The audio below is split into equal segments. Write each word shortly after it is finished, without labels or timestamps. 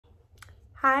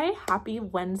Hi, happy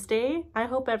Wednesday. I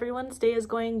hope everyone's day is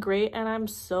going great, and I'm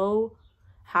so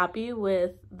happy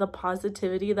with the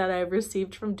positivity that I've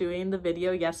received from doing the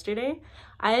video yesterday.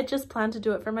 I had just planned to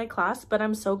do it for my class, but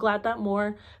I'm so glad that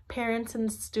more parents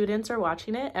and students are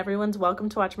watching it. Everyone's welcome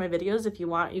to watch my videos. If you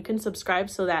want, you can subscribe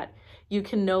so that you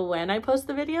can know when I post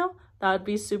the video. That would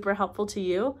be super helpful to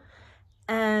you.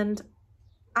 And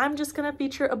I'm just gonna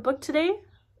feature a book today.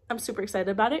 I'm super excited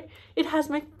about it. It has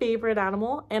my favorite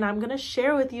animal, and I'm gonna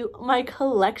share with you my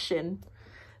collection.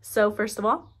 So first of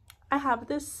all, I have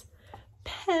this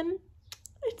pen.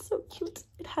 It's so cute.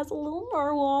 It has a little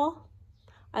narwhal.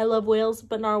 I love whales,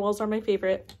 but narwhals are my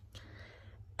favorite.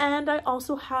 And I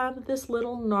also have this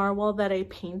little narwhal that I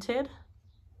painted.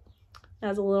 It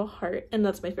has a little heart, and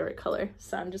that's my favorite color.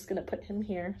 So I'm just gonna put him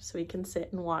here so he can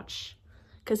sit and watch,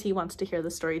 because he wants to hear the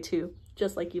story too,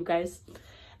 just like you guys.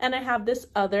 And I have this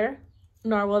other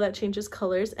narwhal that changes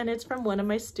colors, and it's from one of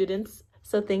my students.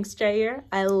 So thanks, Jaheer.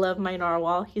 I love my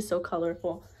narwhal. He's so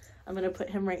colorful. I'm gonna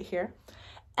put him right here.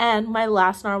 And my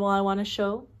last narwhal I wanna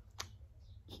show,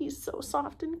 he's so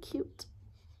soft and cute.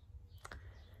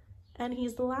 And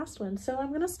he's the last one. So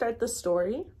I'm gonna start the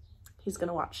story. He's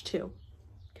gonna watch too.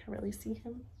 Can't really see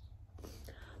him.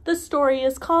 The story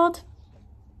is called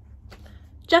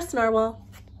Just Narwhal.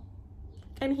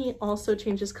 And he also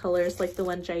changes colors like the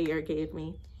one Jaheer gave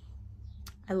me.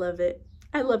 I love it.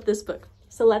 I love this book.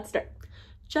 So let's start.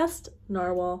 Just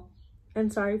Narwhal.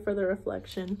 And sorry for the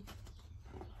reflection.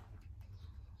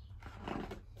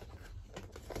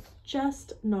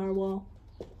 Just Narwhal.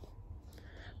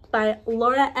 By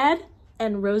Laura Ed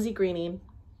and Rosie Greening.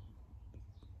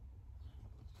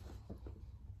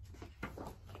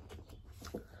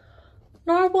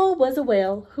 Narwhal was a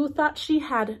whale who thought she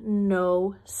had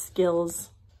no skills.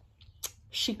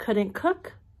 She couldn't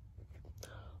cook,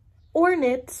 or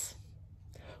knit,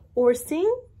 or sing,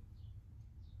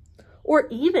 or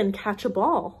even catch a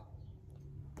ball.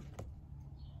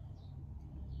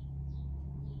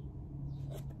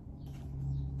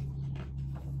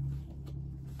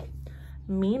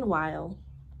 Meanwhile,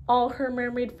 all her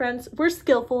mermaid friends were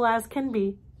skillful as can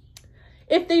be.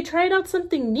 If they tried out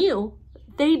something new,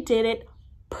 they did it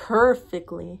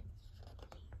perfectly.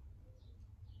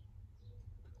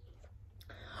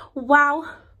 Wow,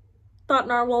 thought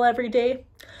Narwhal every day.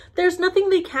 There's nothing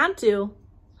they can't do,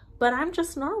 but I'm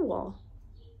just Narwhal.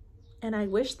 And I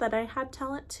wish that I had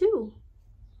talent too.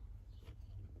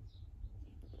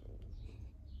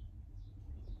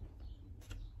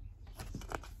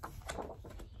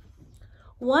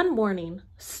 One morning,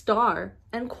 Star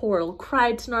and Coral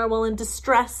cried to Narwhal in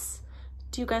distress.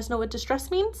 Do you guys know what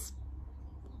distress means?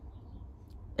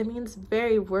 It means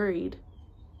very worried.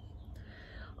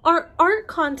 Our art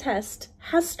contest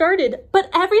has started,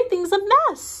 but everything's a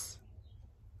mess.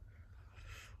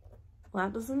 Well,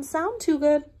 that doesn't sound too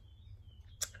good.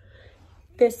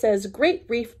 This says Great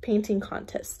Reef Painting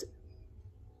Contest.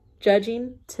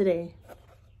 Judging today.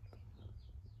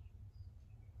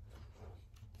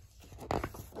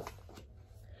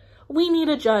 We need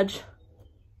a judge,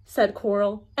 said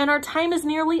Coral, and our time is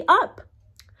nearly up.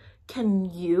 Can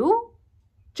you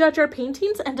judge our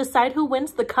paintings and decide who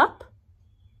wins the cup?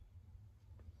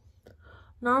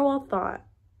 Narwhal thought,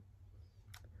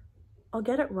 I'll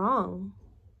get it wrong,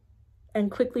 and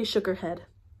quickly shook her head.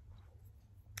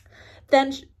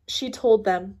 Then she told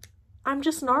them, I'm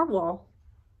just Narwhal.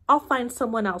 I'll find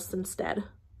someone else instead.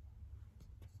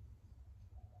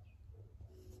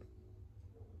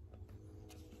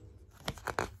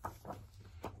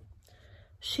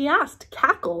 She asked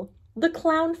Cackle, the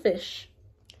clownfish,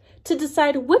 to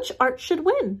decide which art should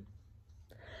win.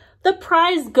 The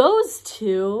prize goes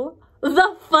to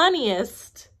the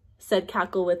funniest, said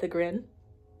Cackle with a grin.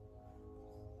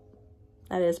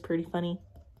 That is pretty funny.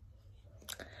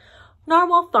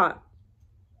 Narwhal thought,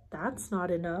 that's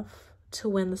not enough to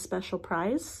win the special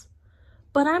prize,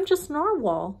 but I'm just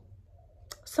Narwhal,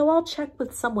 so I'll check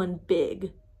with someone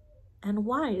big and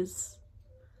wise.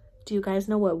 Do you guys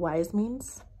know what wise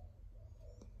means?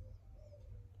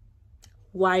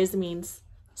 Wise means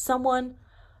someone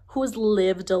who's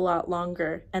lived a lot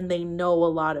longer and they know a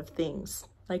lot of things,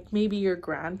 like maybe your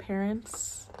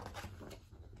grandparents.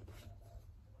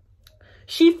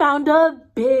 She found a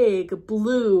big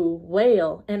blue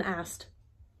whale and asked,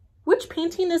 which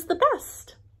painting is the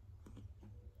best?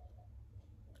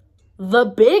 The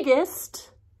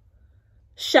biggest,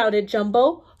 shouted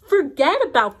Jumbo. Forget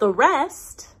about the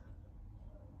rest.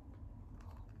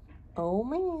 Oh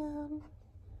man,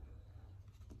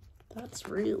 that's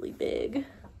really big.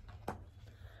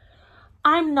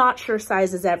 I'm not sure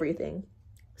size is everything,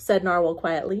 said Narwhal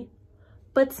quietly,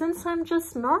 but since I'm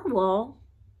just Narwhal,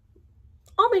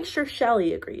 I'll make sure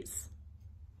Shelly agrees.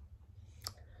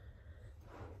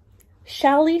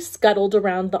 Shelly scuttled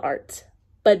around the art,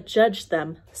 but judged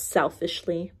them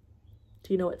selfishly.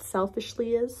 Do you know what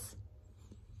selfishly is?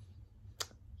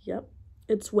 Yep,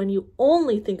 it's when you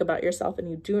only think about yourself and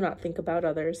you do not think about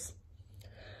others.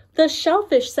 The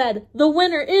shellfish said, "The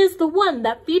winner is the one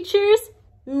that features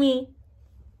me."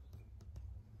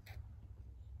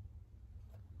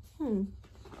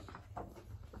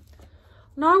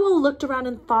 Narwhal looked around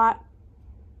and thought,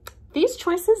 these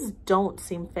choices don't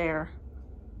seem fair.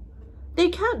 They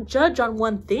can't judge on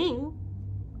one thing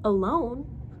alone.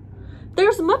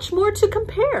 There's much more to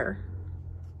compare.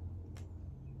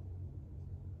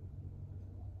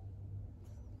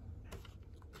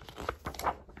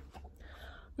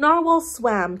 Narwhal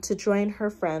swam to join her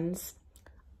friends.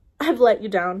 "I've let you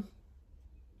down,"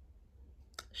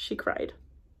 she cried.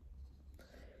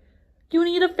 "You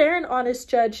need a fair and honest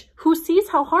judge who sees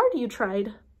how hard you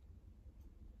tried."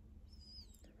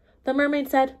 The mermaid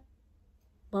said,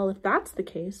 "Well, if that's the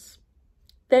case,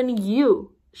 then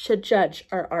you should judge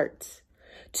our art.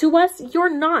 To us, you're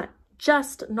not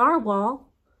just Narwhal,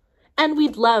 and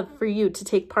we'd love for you to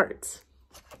take part."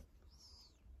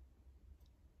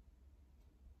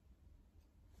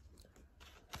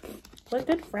 What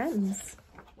good friends.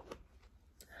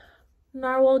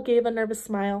 Narwhal gave a nervous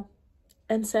smile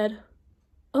and said,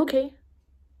 "Okay,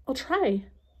 I'll try."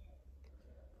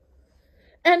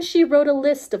 And she wrote a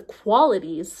list of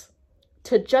qualities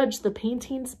to judge the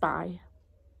paintings by.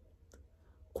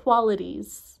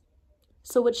 Qualities.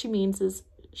 So what she means is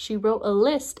she wrote a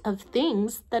list of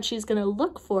things that she's going to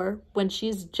look for when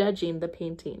she's judging the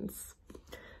paintings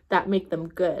that make them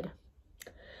good.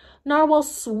 Narwhal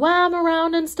swam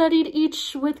around and studied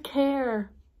each with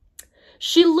care.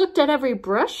 She looked at every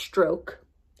brush stroke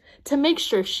to make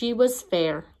sure she was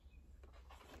fair.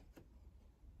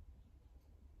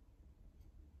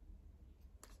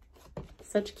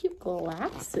 Such cute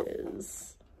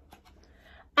glasses.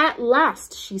 At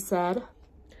last, she said,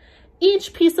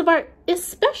 "Each piece of art is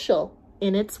special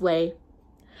in its way,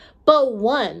 but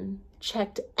one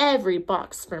checked every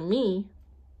box for me.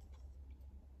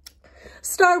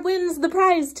 Star wins the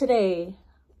prize today."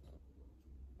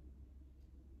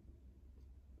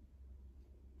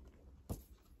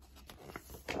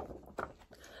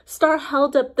 Star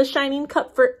held up the shining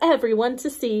cup for everyone to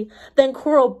see. Then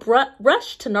Coral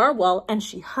rushed to Narwhal and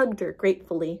she hugged her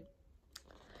gratefully.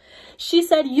 She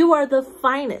said, "You are the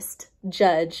finest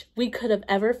judge we could have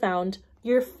ever found.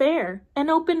 You're fair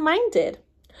and open-minded.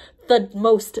 The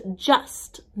most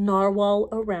just Narwhal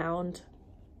around."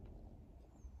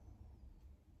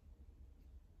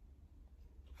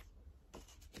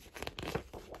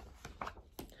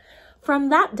 From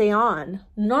that day on,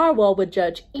 Narwhal would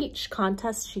judge each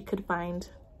contest she could find.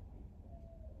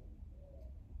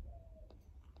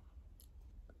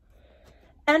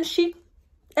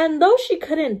 And though she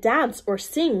couldn't dance or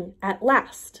sing at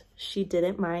last, she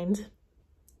didn't mind.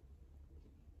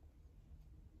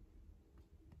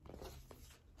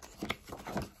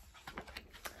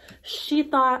 She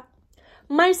thought,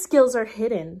 "My skills are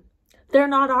hidden. They're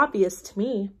not obvious to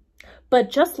me. But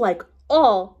just like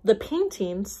all the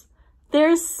paintings,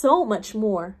 there's so much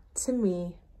more to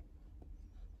me."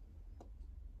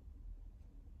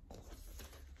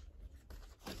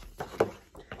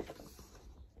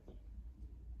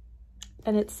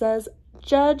 And it says,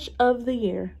 Judge of the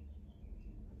Year.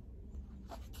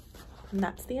 And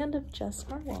that's the end of Just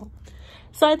Narwhal.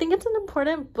 So I think it's an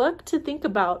important book to think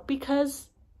about because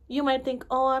you might think,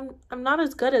 "Oh, I'm not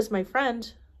as good as my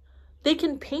friend. They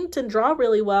can paint and draw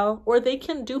really well, or they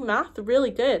can do math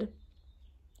really good."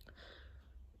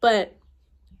 But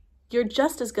you're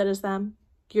just as good as them.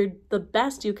 You're the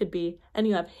best you could be, and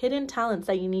you have hidden talents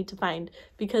that you need to find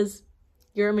because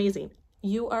you're amazing.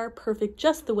 You are perfect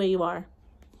just the way you are.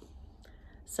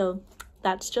 So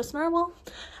that's Just Narwhal.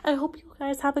 I hope you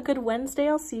guys have a good Wednesday.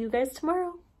 I'll see you guys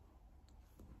tomorrow.